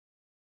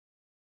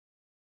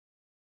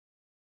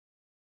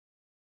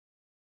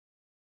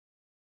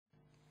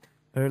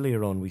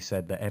Earlier on, we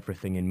said that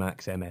everything in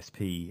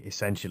MaxMSP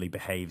essentially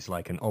behaves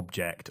like an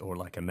object or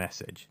like a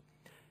message.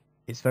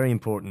 It's very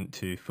important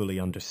to fully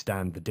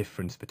understand the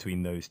difference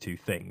between those two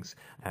things.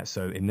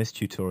 So in this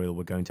tutorial,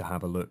 we're going to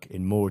have a look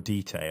in more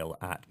detail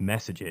at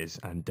messages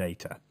and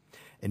data.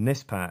 In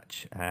this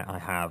patch, I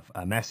have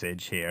a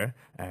message here,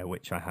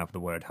 which I have the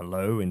word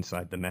hello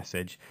inside the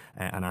message,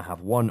 and I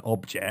have one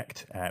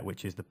object,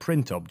 which is the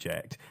print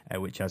object,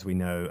 which, as we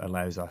know,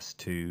 allows us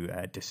to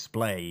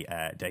display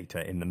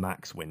data in the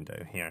Max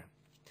window here.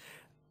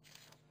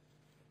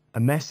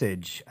 A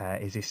message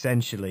is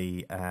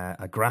essentially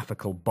a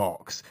graphical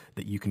box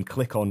that you can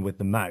click on with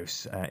the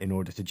mouse in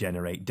order to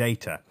generate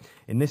data.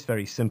 In this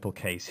very simple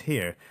case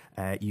here,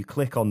 you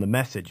click on the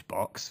message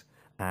box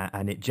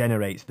and it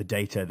generates the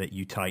data that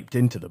you typed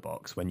into the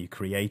box when you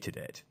created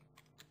it.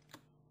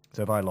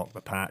 So if I lock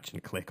the patch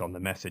and click on the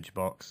message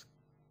box,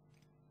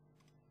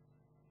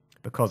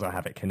 because I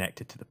have it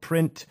connected to the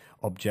print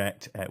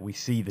object, we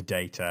see the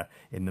data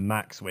in the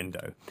Max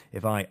window.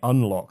 If I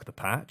unlock the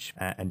patch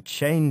and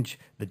change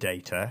the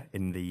data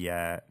in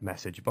the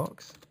message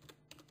box,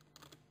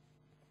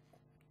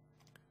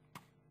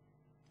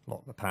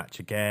 lock the patch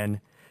again,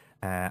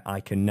 I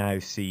can now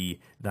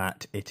see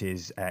that it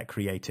is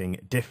creating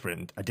a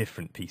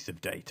different piece of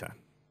data.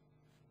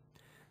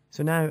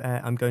 So now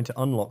I'm going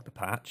to unlock the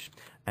patch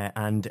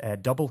and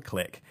double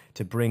click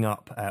to bring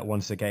up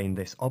once again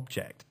this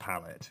object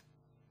palette.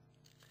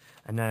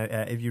 And now,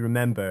 if you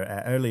remember,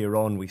 earlier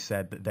on we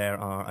said that there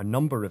are a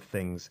number of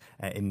things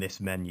in this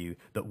menu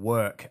that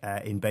work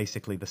in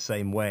basically the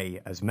same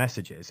way as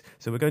messages.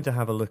 So we're going to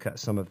have a look at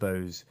some of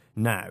those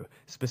now.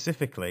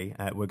 Specifically,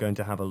 we're going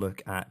to have a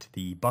look at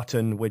the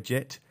button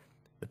widget,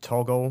 the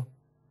toggle,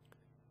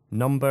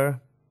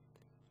 number,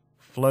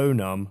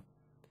 flonum,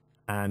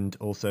 and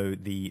also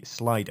the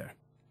slider.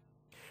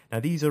 Now,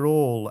 these are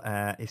all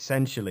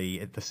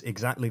essentially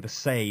exactly the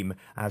same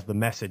as the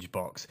message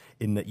box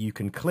in that you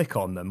can click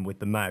on them with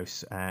the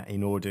mouse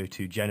in order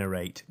to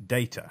generate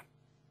data.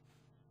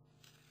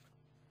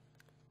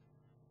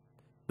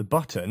 The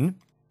button,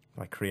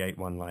 if I create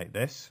one like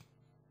this,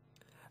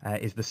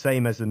 is the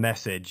same as the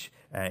message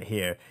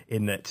here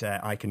in that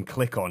I can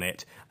click on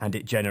it and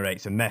it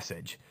generates a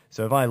message.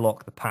 So if I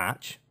lock the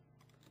patch,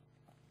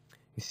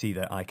 you see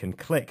that I can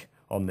click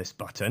on this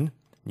button.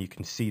 You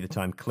can see that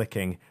I'm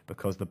clicking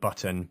because the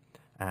button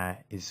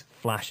is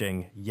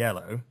flashing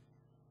yellow.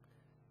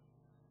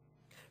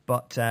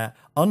 But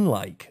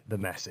unlike the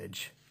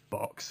message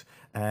box,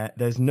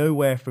 there's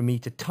nowhere for me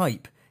to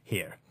type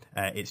here.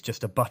 It's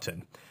just a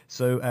button.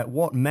 So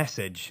what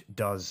message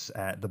does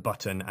the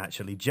button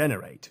actually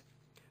generate?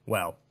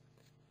 Well,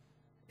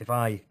 if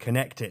I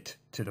connect it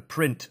to the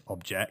print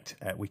object,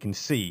 we can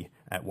see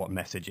what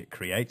message it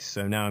creates.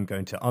 So now I'm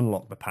going to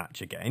unlock the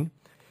patch again.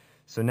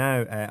 So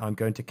now I'm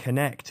going to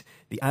connect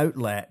the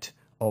outlet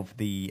of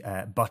the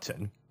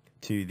button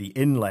to the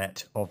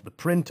inlet of the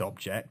print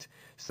object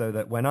so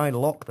that when I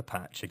lock the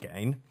patch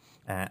again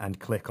and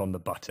click on the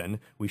button,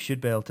 we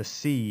should be able to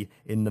see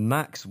in the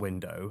Max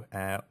window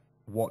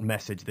what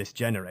message this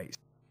generates.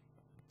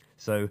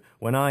 So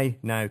when I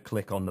now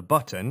click on the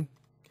button,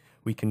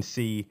 we can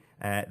see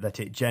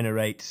that it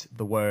generates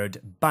the word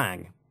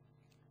bang.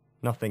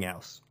 Nothing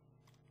else.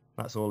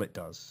 That's all it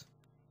does.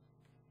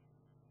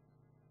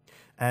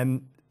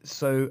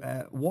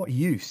 So what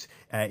use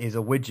is a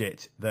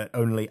widget that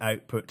only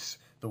outputs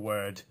the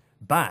word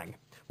bang?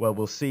 Well,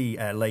 we'll see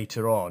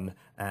later on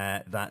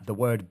that the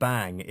word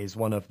bang is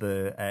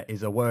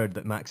is a word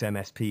that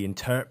MaxMSP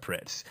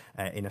interprets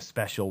in a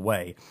special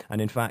way. And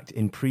in fact,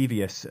 in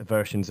previous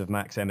versions of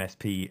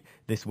MaxMSP,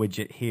 this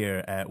widget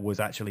here was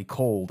actually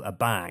called a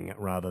bang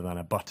rather than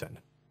a button.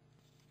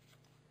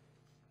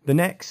 The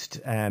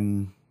next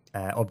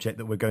object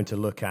that we're going to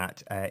look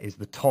at is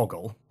the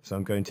toggle. So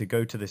I'm going to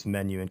go to this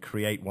menu and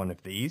create one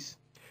of these.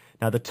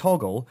 Now the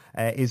toggle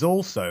is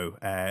also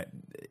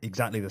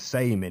exactly the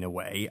same in a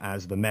way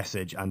as the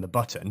message and the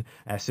button,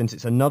 since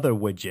it's another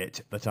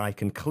widget that I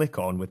can click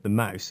on with the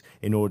mouse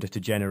in order to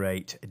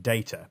generate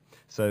data.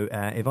 So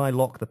if I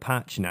lock the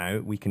patch now,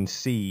 we can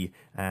see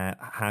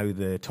how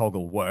the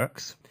toggle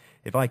works.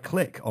 If I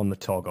click on the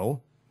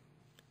toggle,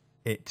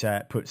 it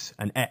puts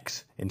an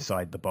X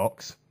inside the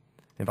box.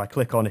 If I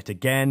click on it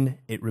again,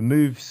 it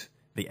removes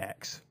the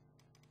X.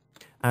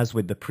 As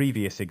with the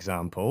previous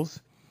examples,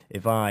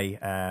 if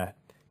I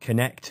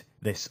connect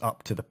this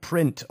up to the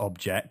print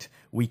object,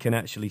 we can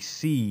actually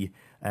see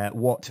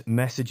what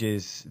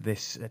messages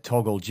this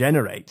toggle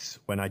generates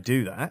when I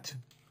do that.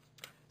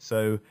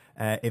 So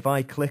if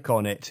I click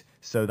on it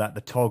so that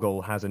the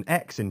toggle has an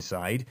X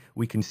inside,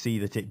 we can see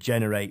that it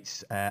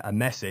generates a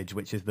message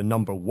which is the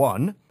number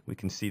 1. We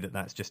can see that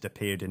that's just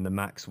appeared in the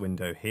Max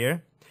window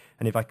here.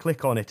 And if I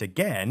click on it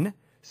again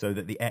so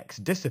that the X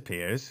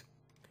disappears,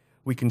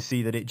 we can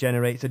see that it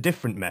generates a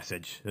different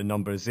message, the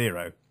number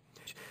 0.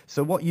 message.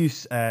 So what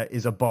use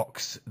is a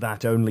box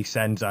that only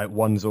sends out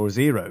ones or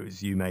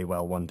zeros, you may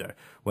well wonder?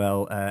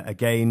 Well,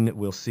 again,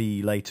 we'll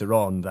see later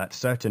on that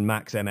certain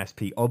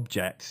MaxMSP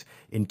objects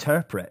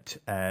interpret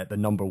the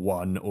number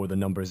 1 or the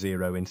number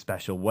 0 in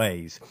special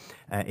ways.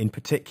 In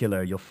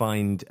particular, you'll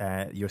find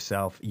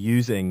yourself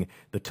using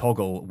the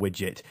toggle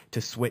widget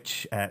to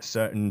switch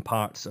certain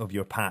parts of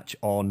your patch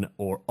on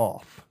or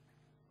off.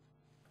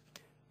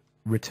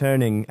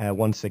 Returning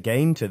once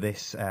again to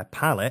this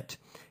palette,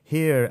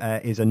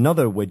 here is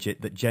another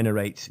widget that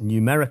generates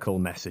numerical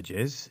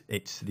messages.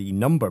 It's the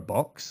number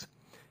box.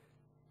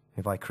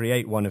 If I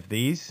create one of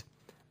these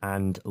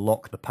and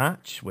lock the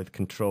patch with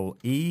Control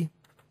E,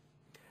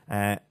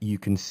 you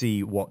can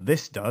see what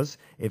this does.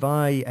 If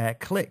I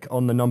click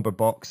on the number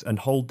box and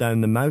hold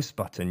down the mouse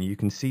button, you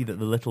can see that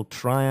the little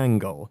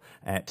triangle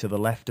to the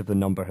left of the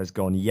number has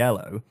gone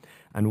yellow.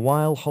 And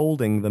while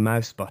holding the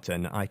mouse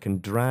button, I can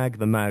drag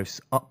the mouse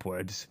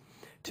upwards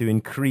to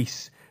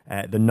increase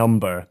the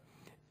number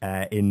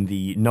in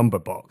the number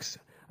box.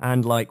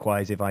 And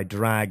likewise, if I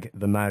drag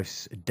the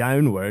mouse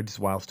downwards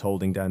whilst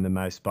holding down the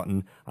mouse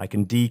button, I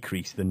can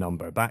decrease the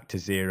number back to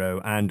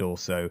 0 and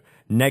also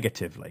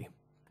negatively.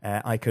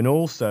 I can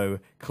also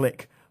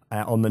click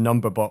on the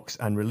number box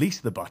and release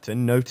the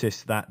button.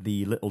 Notice that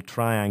the little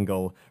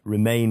triangle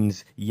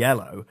remains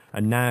yellow,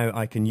 and now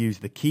I can use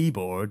the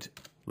keyboard,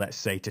 let's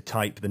say, to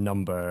type the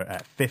number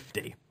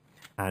 50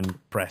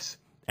 and press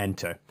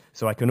enter.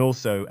 So I can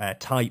also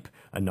type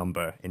a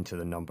number into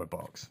the number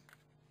box.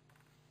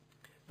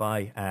 If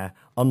I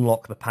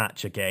unlock the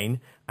patch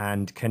again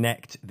and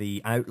connect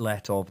the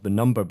outlet of the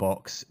number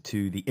box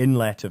to the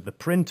inlet of the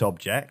print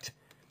object,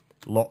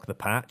 lock the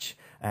patch,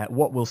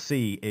 what we'll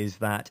see is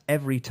that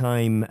every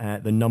time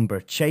the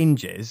number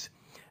changes,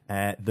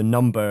 the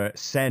number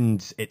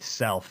sends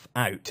itself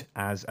out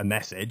as a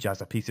message,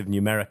 as a piece of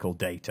numerical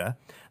data.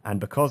 And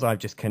because I've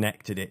just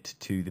connected it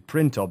to the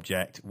print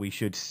object, we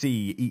should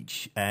see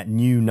each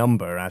new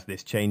number as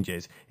this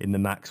changes in the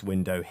Max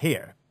window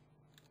here.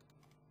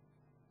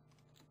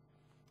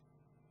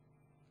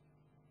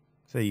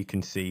 So you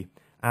can see,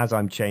 as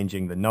I'm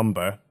changing the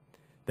number,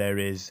 there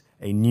is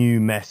a new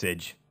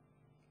message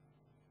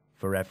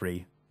for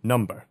every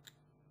number.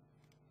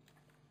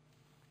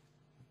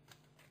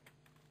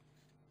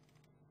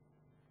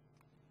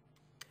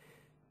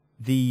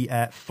 The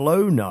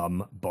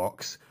flonum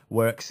box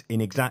works in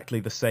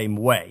exactly the same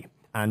way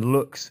and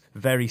looks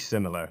very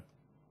similar.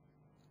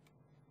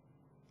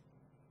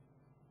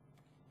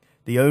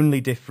 The only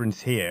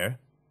difference here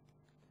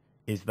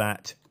is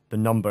that the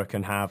number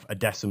can have a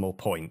decimal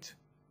point.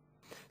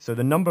 So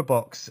the number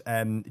box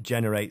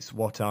generates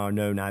what are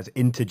known as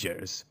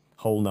integers,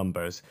 whole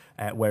numbers,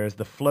 whereas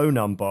the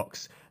flonum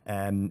box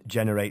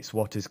generates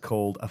what is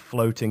called a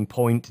floating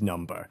point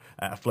number.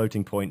 A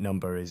floating point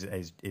number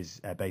is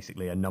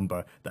basically a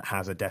number that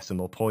has a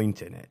decimal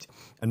point in it.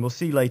 And we'll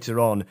see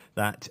later on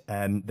that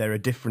there are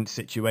different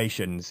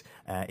situations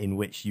in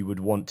which you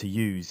would want to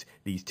use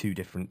these two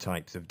different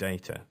types of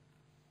data.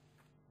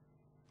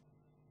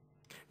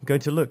 I'm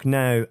going to look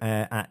now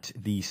at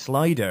the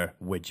slider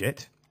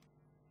widget.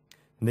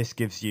 And this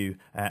gives you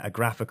a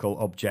graphical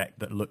object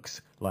that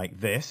looks like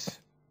this.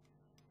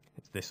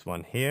 It's this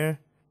one here.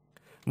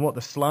 And what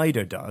the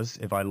slider does,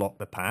 if I lock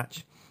the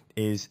patch,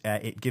 is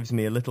it gives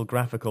me a little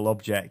graphical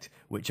object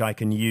which I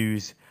can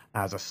use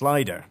as a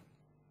slider.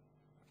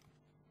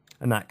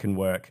 And that can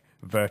work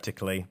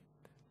vertically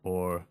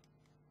or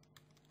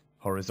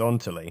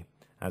horizontally,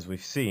 as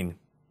we've seen.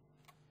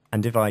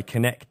 And if I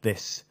connect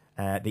this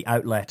the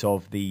outlet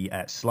of the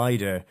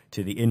slider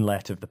to the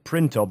inlet of the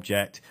print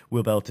object,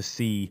 we'll be able to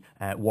see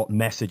what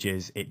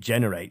messages it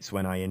generates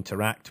when I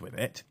interact with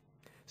it.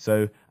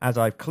 So as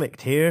I've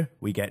clicked here,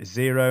 we get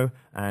 0,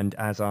 and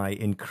as I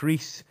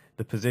increase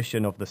the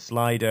position of the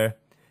slider,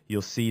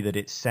 you'll see that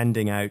it's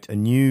sending out a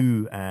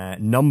new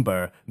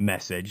number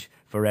message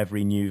for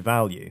every new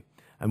value.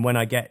 And when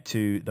I get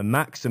to the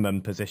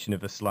maximum position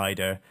of the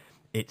slider,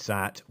 it's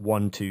at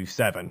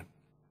 127.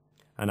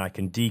 And I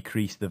can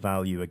decrease the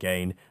value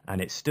again,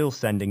 and it's still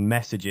sending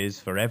messages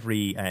for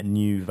every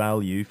new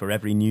value, for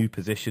every new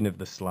position of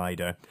the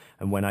slider.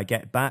 And when I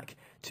get back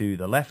to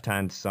the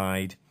left-hand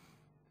side,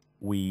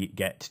 we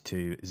get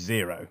to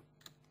 0.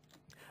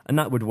 And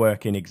that would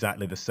work in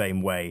exactly the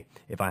same way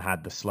if I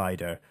had the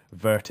slider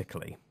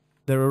vertically.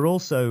 There are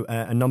also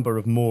a number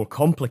of more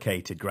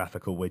complicated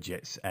graphical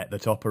widgets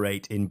that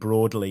operate in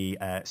broadly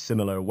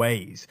similar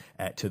ways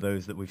to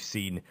those that we've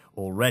seen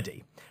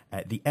already.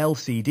 The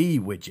LCD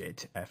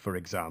widget, for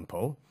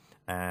example,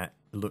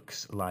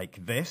 looks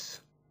like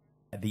this.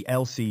 The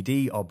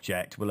LCD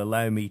object will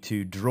allow me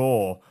to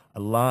draw a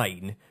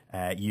line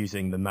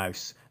using the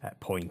mouse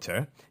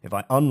pointer. If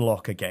I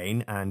unlock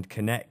again and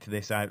connect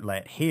this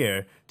outlet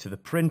here to the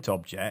print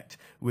object,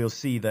 we'll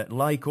see that,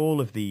 like all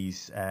of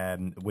these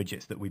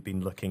widgets that we've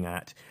been looking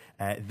at,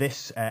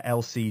 this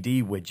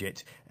LCD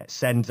widget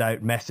sends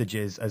out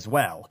messages as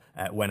well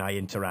when I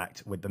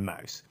interact with the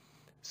mouse.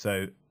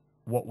 So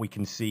what we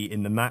can see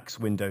in the Max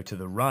window to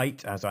the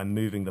right as I'm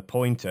moving the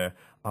pointer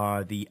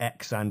are the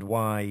X and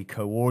Y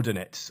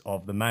coordinates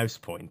of the mouse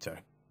pointer.